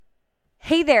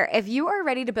Hey there, if you are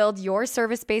ready to build your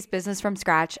service-based business from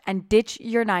scratch and ditch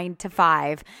your 9 to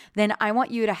 5, then I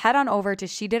want you to head on over to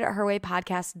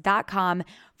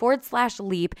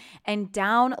shedititherwaypodcast.com/leap and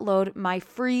download my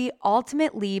free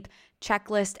Ultimate Leap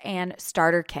checklist and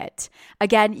starter kit.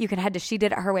 Again, you can head to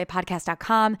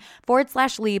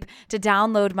shedititherwaypodcast.com/leap to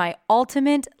download my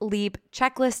Ultimate Leap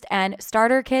checklist and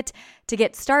starter kit to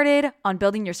get started on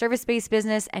building your service-based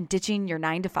business and ditching your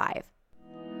 9 to 5.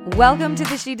 Welcome to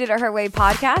the She Did It Her Way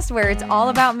podcast, where it's all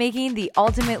about making the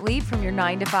ultimate leap from your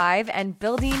 9 to 5 and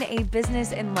building a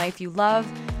business and life you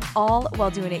love, all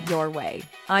while doing it your way.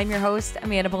 I'm your host,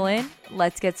 Amanda Boleyn.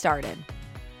 Let's get started.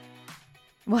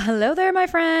 Well, hello there, my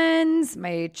friends,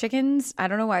 my chickens. I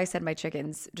don't know why I said my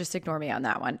chickens. Just ignore me on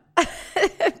that one.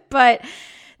 But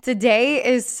today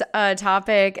is a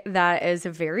topic that is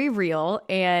very real,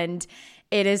 and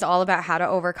it is all about how to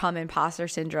overcome imposter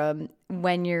syndrome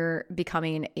when you're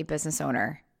becoming a business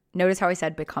owner. Notice how I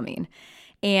said becoming.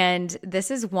 And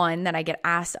this is one that I get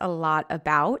asked a lot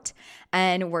about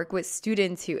and work with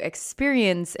students who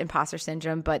experience imposter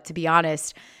syndrome. But to be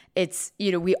honest, it's,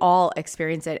 we all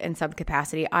experience it in some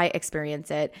capacity. I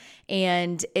experience it.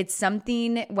 And it's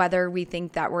something, whether we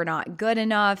think that we're not good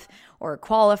enough or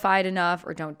qualified enough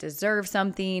or don't deserve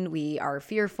something, we are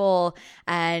fearful.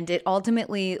 And it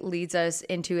ultimately leads us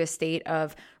into a state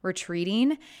of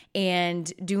retreating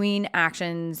and doing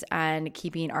actions and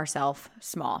keeping ourselves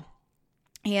small.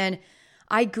 And when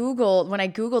I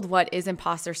Googled what is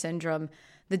imposter syndrome,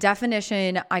 the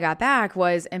definition I got back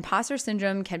was imposter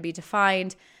syndrome can be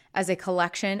defined as a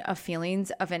collection of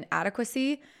feelings of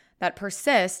inadequacy that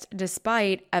persist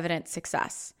despite evident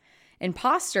success.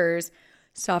 Imposters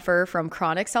suffer from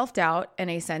chronic self-doubt and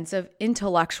a sense of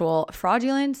intellectual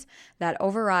fraudulence that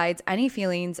overrides any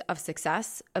feelings of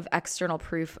success, of external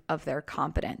proof of their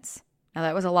competence. Now,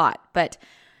 that was a lot, but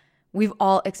we've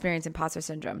all experienced imposter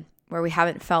syndrome where we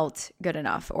haven't felt good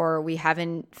enough, or we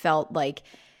haven't felt like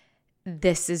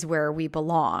this is where we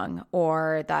belong,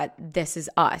 or that this is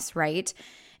us, right?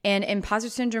 And imposter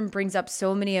syndrome brings up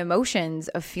so many emotions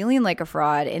of feeling like a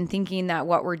fraud and thinking that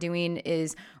what we're doing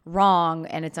is wrong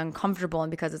and it's uncomfortable.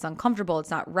 And because it's uncomfortable,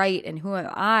 it's not right. And who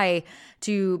am I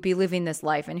to be living this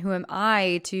life? And who am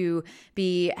I to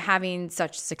be having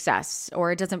such success?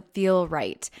 Or it doesn't feel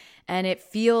right. And it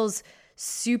feels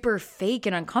super fake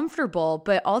and uncomfortable.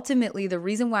 But ultimately, the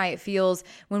reason why it feels,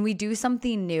 when we do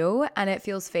something new and it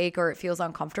feels fake or it feels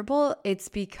uncomfortable, it's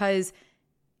because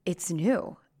it's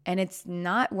new. And it's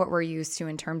not what we're used to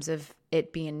in terms of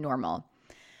it being normal.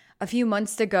 A few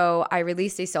months ago, I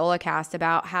released a solo cast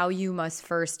about how you must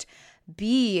first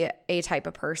be a type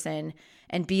of person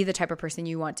and be the type of person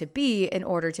you want to be in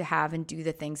order to have and do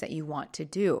the things that you want to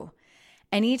do.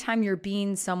 Anytime you're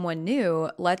being someone new,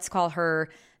 let's call her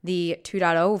the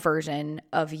 2.0 version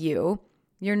of you,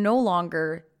 you're no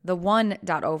longer the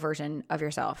 1.0 version of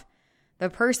yourself. The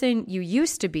person you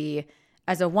used to be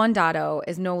as a 1.0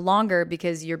 is no longer,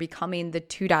 because you're becoming the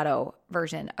 2.0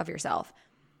 version of yourself.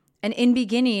 And in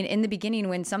the beginning,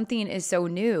 when something is so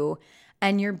new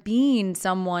and you're being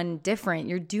someone different,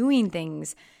 you're doing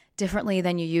things differently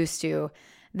than you used to,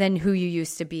 than who you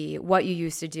used to be, what you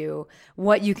used to do,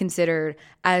 what you considered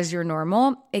as your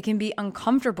normal, it can be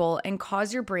uncomfortable and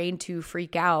cause your brain to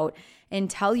freak out and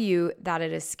tell you that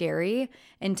it is scary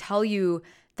and tell you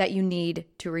that you need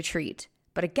to retreat.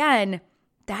 But again,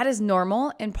 that is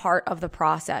normal and part of the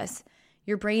process.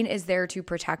 Your brain is there to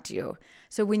protect you.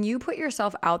 So when you put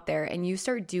yourself out there and you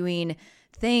start doing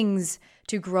things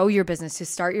to grow your business, to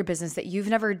start your business that you've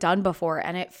never done before,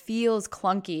 and it feels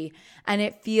clunky and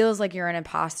it feels like you're an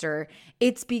imposter,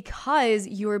 it's because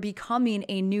you are becoming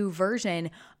a new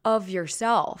version of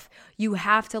yourself. You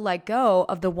have to let go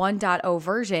of the 1.0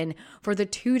 version for the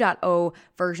 2.0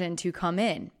 version to come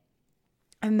in.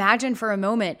 Imagine for a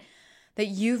moment that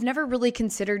you've never really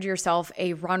considered yourself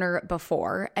a runner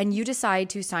before, and you decide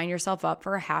to sign yourself up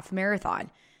for a half marathon.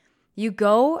 You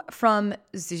go from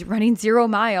running 0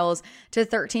 miles to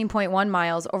 13.1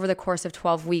 miles over the course of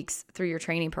 12 weeks through your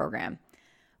training program.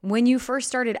 When you first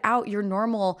started out, your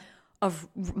normal of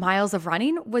miles of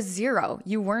running was 0.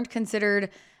 You weren't considered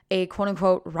a quote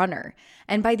unquote runner.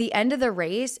 And by the end of the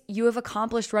race, you have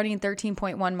accomplished running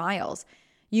 13.1 miles.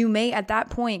 You may at that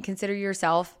point consider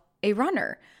yourself a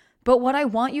runner. But what I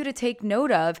want you to take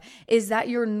note of is that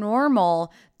your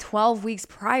normal 12 weeks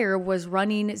prior was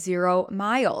running 0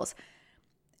 miles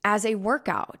as a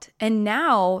workout. And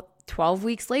now, 12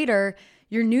 weeks later,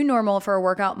 your new normal for a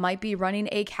workout might be running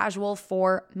a casual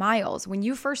 4 miles. When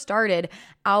you first started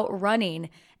out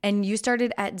running and you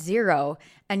started at 0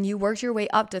 and you worked your way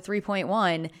up to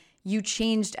 3.1, You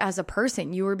changed as a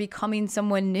person. You were becoming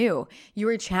someone new. You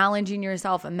were challenging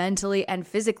yourself mentally and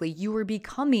physically. You were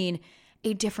becoming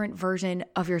a different version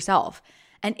of yourself.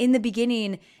 And in the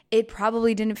beginning, it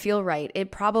probably didn't feel right.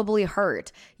 It probably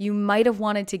hurt. You might have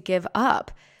wanted to give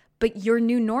up. But your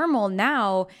new normal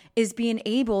now is being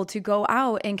able to go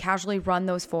out and casually run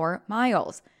those 4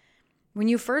 miles. When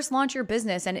you first launch your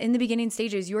business and in the beginning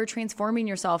stages, you are transforming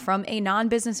yourself from a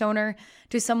non-business owner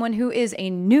to someone who is a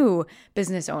new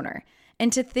business owner.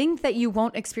 And to think that you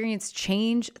won't experience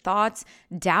change, thoughts,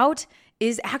 doubt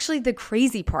is actually the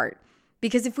crazy part.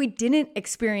 Because if we didn't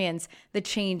experience the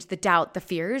change, the doubt, the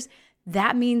fears,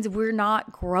 that means we're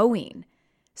not growing.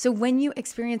 So when you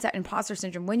experience that imposter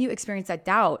syndrome, when you experience that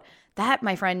doubt, that,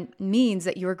 my friend, means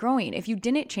that you're growing. If you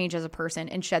didn't change as a person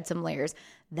and shed some layers,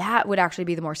 that would actually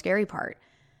be the more scary part.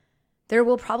 There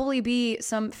will probably be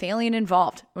some failing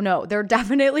involved. No, there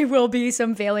definitely will be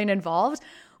some failing involved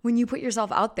when you put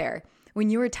yourself out there, when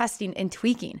you are testing and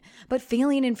tweaking. But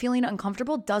failing and feeling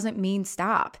uncomfortable doesn't mean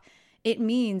stop. It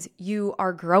means you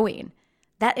are growing.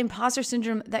 That imposter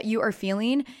syndrome that you are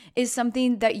feeling is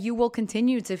something that you will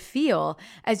continue to feel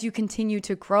as you continue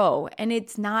to grow. And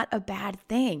it's not a bad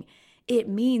thing. It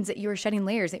means that you're shedding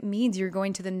layers. It means you're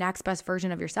going to the next best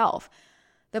version of yourself.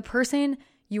 The person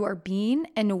you are being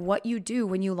and what you do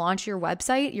when you launch your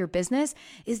website, your business,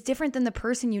 is different than the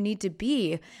person you need to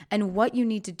be and what you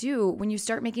need to do when you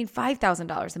start making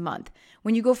 $5,000 a month.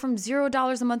 When you go from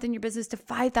 $0 a month in your business to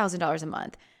 $5,000 a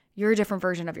month, you're a different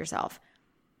version of yourself.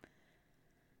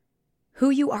 Who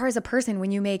you are as a person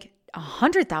when you make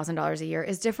 $100,000 a year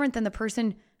is different than the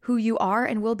person who you are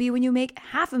and will be when you make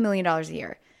 $500,000 a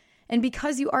year. And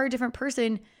because you are a different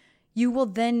person, you will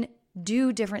then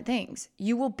do different things.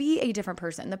 You will be a different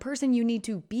person. The person you need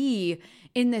to be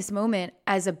in this moment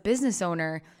as a business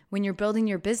owner when you're building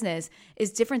your business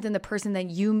is different than the person that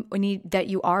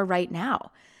you are right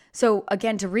now. So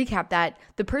again, to recap that,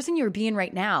 the person you're being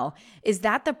right now, is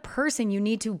that the person you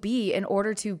need to be in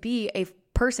order to be a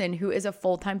person who is a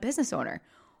full-time business owner?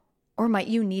 Or might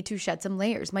you need to shed some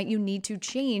layers? Might you need to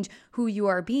change who you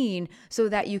are being so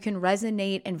that you can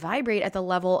resonate and vibrate at the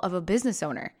level of a business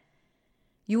owner?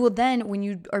 You will then, when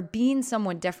you are being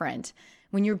someone different,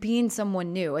 when you're being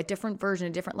someone new, a different version, a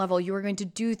different level, you are going to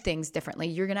do things differently.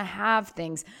 You're going to have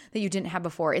things that you didn't have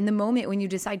before. In the moment when you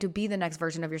decide to be the next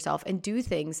version of yourself and do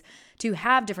things, to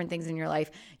have different things in your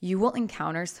life, you will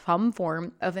encounter some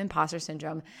form of imposter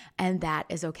syndrome, and that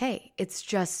is okay. It's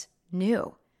just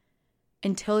new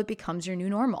until it becomes your new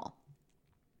normal.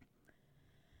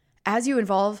 As you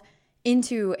evolve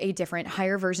into a different,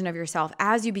 higher version of yourself,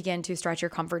 as you begin to stretch your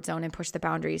comfort zone and push the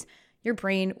boundaries, your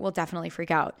brain will definitely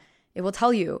freak out. It will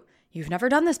tell you, you've never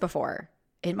done this before.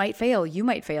 It might fail. You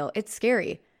might fail. It's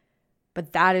scary.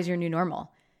 But that is your new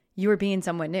normal. You are being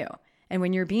someone new. And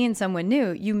when you're being someone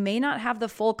new, you may not have the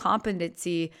full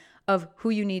competency of who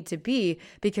you need to be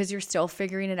because you're still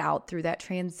figuring it out through that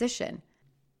transition.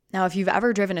 Now, if you've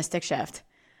ever driven a stick shift,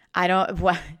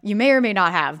 you may or may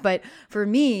not have, but for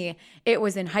me, it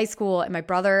was in high school and my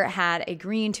brother had a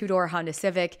green 2-door Honda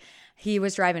Civic. He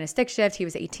was driving a stick shift. He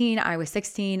was 18, I was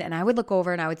 16, and I would look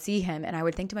over and I would see him and I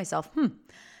would think to myself,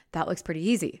 that looks pretty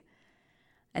easy.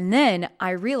 And then I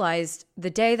realized the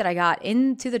day that I got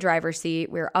into the driver's seat,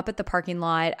 we were up at the parking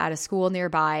lot at a school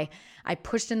nearby. I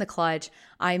pushed in the clutch.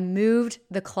 I moved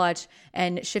the clutch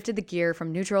and shifted the gear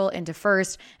from neutral into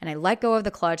first, and I let go of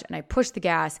the clutch and I pushed the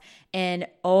gas. And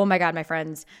oh my God, my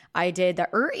friends, I did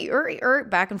the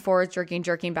back and forth,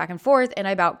 jerking back and forth, and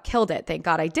I about killed it. Thank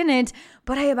God I didn't,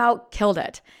 but I about killed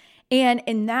it. And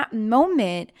in that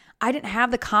moment, I didn't have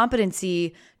the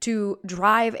competency to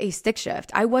drive a stick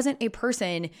shift. I wasn't a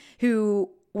person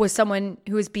who was someone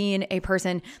who was being a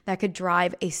person that could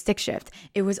drive a stick shift.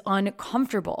 It was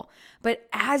uncomfortable. But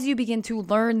as you begin to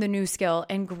learn the new skill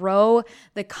and grow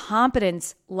the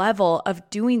competence level of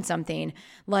doing something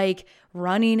like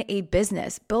running a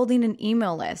business, building an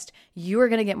email list, you are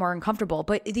going to get more uncomfortable.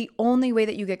 But the only way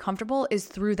that you get comfortable is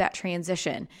through that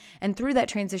transition. And through that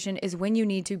transition is when you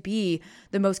need to be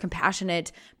the most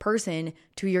compassionate person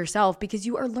to yourself because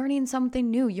you are learning something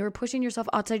new. You're pushing yourself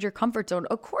outside your comfort zone.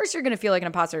 Of course, you're going to feel like an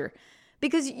imposter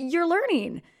because you're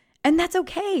learning, and that's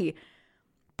okay.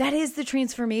 That is the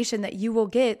transformation that you will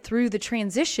get through the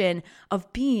transition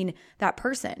of being that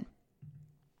person.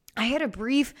 I had a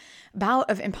brief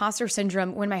bout of imposter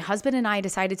syndrome when my husband and I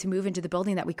decided to move into the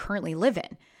building that we currently live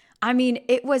in. I mean,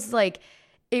 it was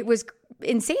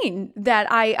insane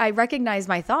that I recognized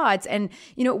my thoughts. And,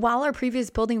 while our previous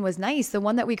building was nice, the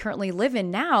one that we currently live in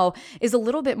now is a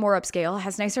little bit more upscale,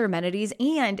 has nicer amenities,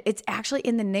 and it's actually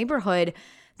in the neighborhood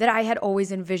that I had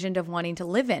always envisioned of wanting to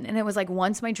live in. And it was like,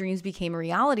 once my dreams became a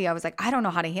reality, I was like, I don't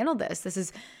know how to handle this. This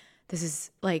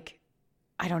is like,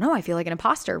 I don't know. I feel like an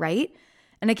imposter, right?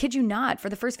 And I kid you not, for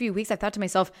the first few weeks, I thought to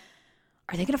myself,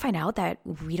 are they going to find out that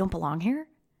we don't belong here?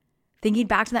 Thinking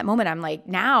back to that moment, I'm like,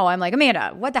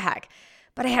 Amanda, what the heck?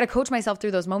 But I had to coach myself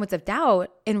through those moments of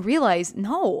doubt and realize,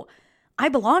 no, I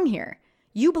belong here.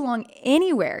 You belong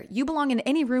anywhere. You belong in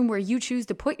any room where you choose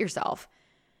to put yourself.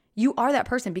 You are that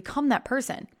person. Become that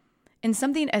person. And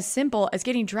something as simple as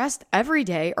getting dressed every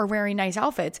day or wearing nice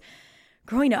outfits.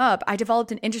 Growing up, I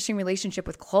developed an interesting relationship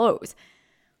with clothes.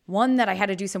 One that I had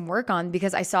to do some work on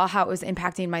because I saw how it was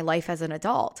impacting my life as an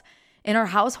adult. In our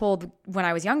household, when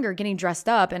I was younger, getting dressed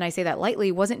up, and I say that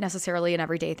lightly, wasn't necessarily an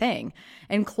everyday thing.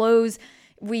 And clothes,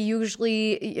 we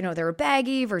usually, they were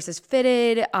baggy versus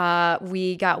fitted.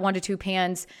 We got 1 to 2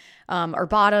 pants or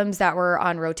bottoms that were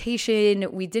on rotation.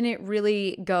 We didn't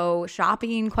really go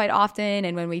shopping quite often.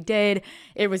 And when we did,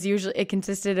 it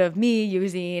consisted of me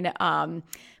using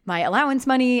my allowance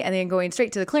money and then going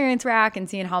straight to the clearance rack and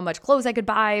seeing how much clothes I could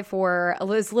buy for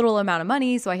this little amount of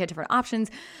money. So I had different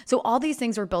options. So all these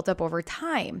things were built up over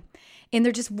time. And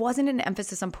there just wasn't an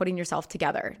emphasis on putting yourself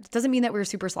together. It doesn't mean that we were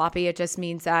super sloppy. It just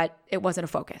means that it wasn't a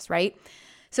focus, right?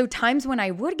 So times when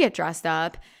I would get dressed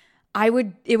up, it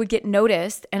would get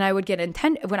noticed, and I would get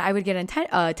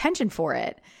attention for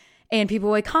it. And people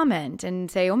would comment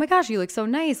and say, "Oh my gosh, you look so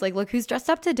nice. Like, look who's dressed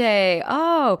up today."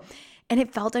 Oh, and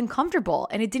it felt uncomfortable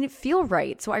and it didn't feel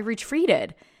right. So I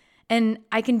retreated. And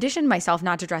I conditioned myself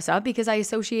not to dress up because I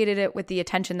associated it with the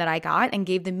attention that I got and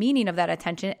gave the meaning of that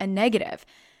attention a negative,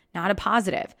 not a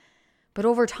positive. But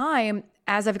over time,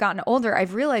 as I've gotten older,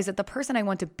 I've realized that the person I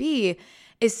want to be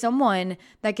is someone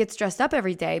that gets dressed up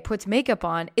every day, puts makeup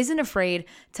on, isn't afraid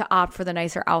to opt for the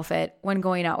nicer outfit when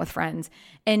going out with friends.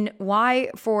 And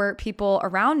why for people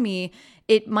around me,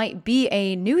 it might be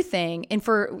a new thing. And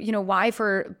why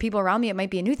for people around me, it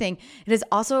might be a new thing. It is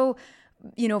also,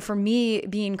 for me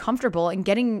being comfortable and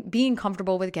being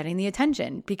comfortable with getting the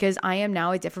attention because I am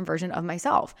now a different version of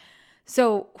myself.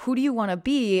 So who do you want to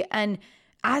be? And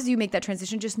as you make that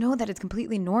transition, just know that it's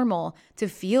completely normal to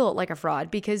feel like a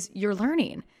fraud because you're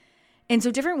learning. And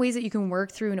so different ways that you can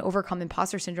work through and overcome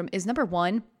imposter syndrome is, number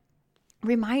one,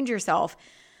 remind yourself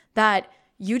that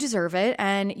you deserve it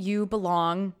and you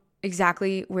belong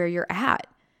exactly where you're at.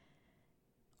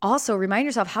 Also, remind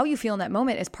yourself how you feel in that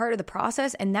moment is part of the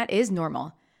process, and that is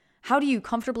normal. How do you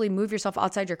comfortably move yourself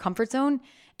outside your comfort zone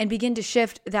and begin to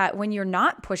shift that when you're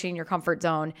not pushing your comfort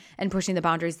zone and pushing the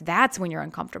boundaries, that's when you're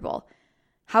uncomfortable?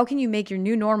 How can you make your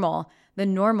new normal the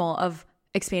normal of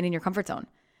expanding your comfort zone?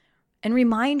 And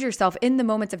remind yourself in the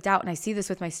moments of doubt, and I see this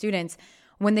with my students,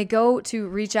 when they go to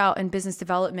reach out in business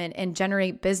development and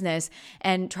generate business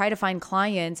and try to find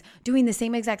clients doing the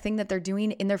same exact thing that they're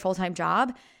doing in their full-time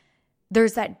job,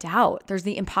 there's that doubt. There's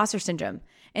the imposter syndrome.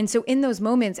 And so in those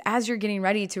moments, as you're getting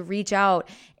ready to reach out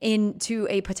into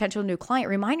a potential new client,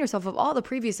 remind yourself of all the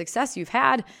previous success you've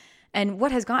had and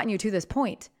what has gotten you to this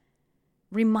point.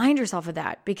 Remind yourself of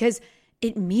that because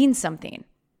it means something.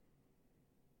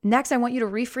 Next, I want you to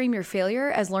reframe your failure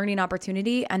as learning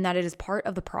opportunity and that it is part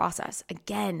of the process.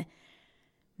 Again,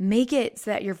 make it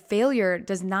so that your failure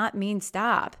does not mean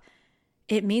stop.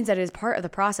 It means that it is part of the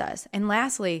process. And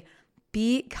lastly,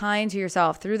 be kind to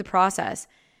yourself through the process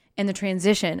and the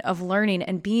transition of learning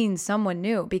and being someone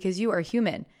new because you are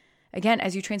human. Again,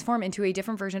 as you transform into a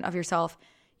different version of yourself,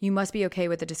 you must be okay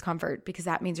with the discomfort because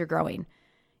that means you're growing.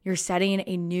 You're setting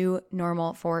a new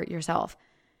normal for yourself.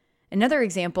 Another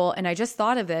example, and I just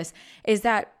thought of this, is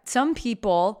that some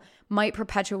people might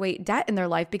perpetuate debt in their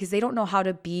life because they don't know how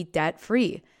to be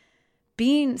debt-free.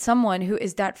 Being someone who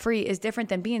is debt-free is different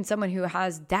than being someone who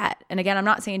has debt. And again, I'm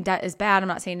not saying debt is bad. I'm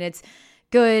not saying it's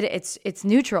good. It's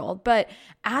neutral. But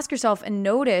ask yourself and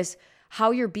notice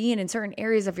how you're being in certain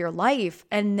areas of your life.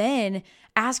 And then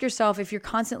ask yourself, if you're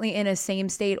constantly in a same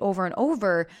state over and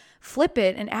over, flip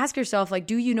it and ask yourself,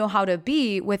 do you know how to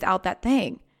be without that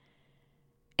thing?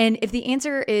 And if the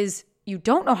answer is you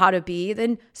don't know how to be,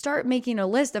 then start making a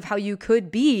list of how you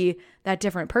could be that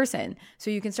different person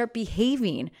so you can start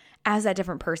behaving as that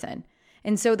different person.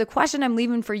 And so the question I'm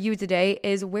leaving for you today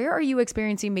is, where are you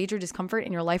experiencing major discomfort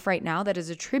in your life right now that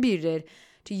is attributed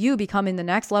to you becoming the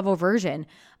next level version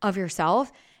of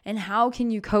yourself? And how can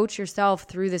you coach yourself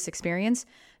through this experience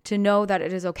to know that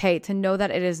it is okay, to know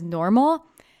that it is normal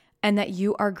and that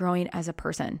you are growing as a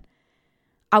person?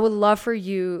 I would love for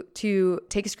you to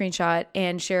take a screenshot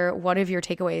and share one of your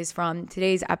takeaways from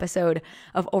today's episode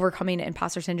of Overcoming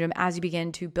Imposter Syndrome as you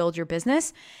begin to build your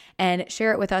business, and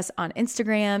share it with us on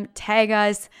Instagram, tag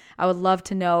us. I would love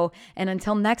to know. And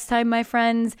until next time, my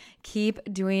friends, keep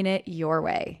doing it your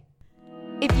way.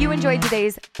 If you enjoyed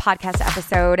today's podcast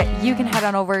episode, you can head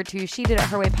on over to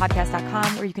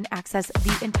shediditherwaypodcast.com, where you can access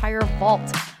the entire vault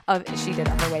of She Did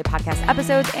It Her Way podcast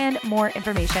episodes and more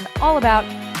information all about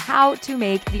how to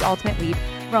make the ultimate leap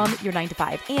from your 9 to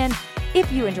 5. And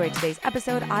if you enjoyed today's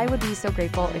episode, I would be so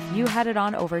grateful if you headed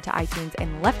on over to iTunes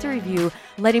and left a review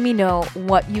letting me know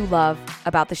what you love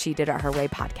about the She Did It Her Way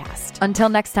podcast. Until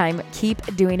next time, keep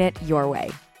doing it your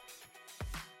way.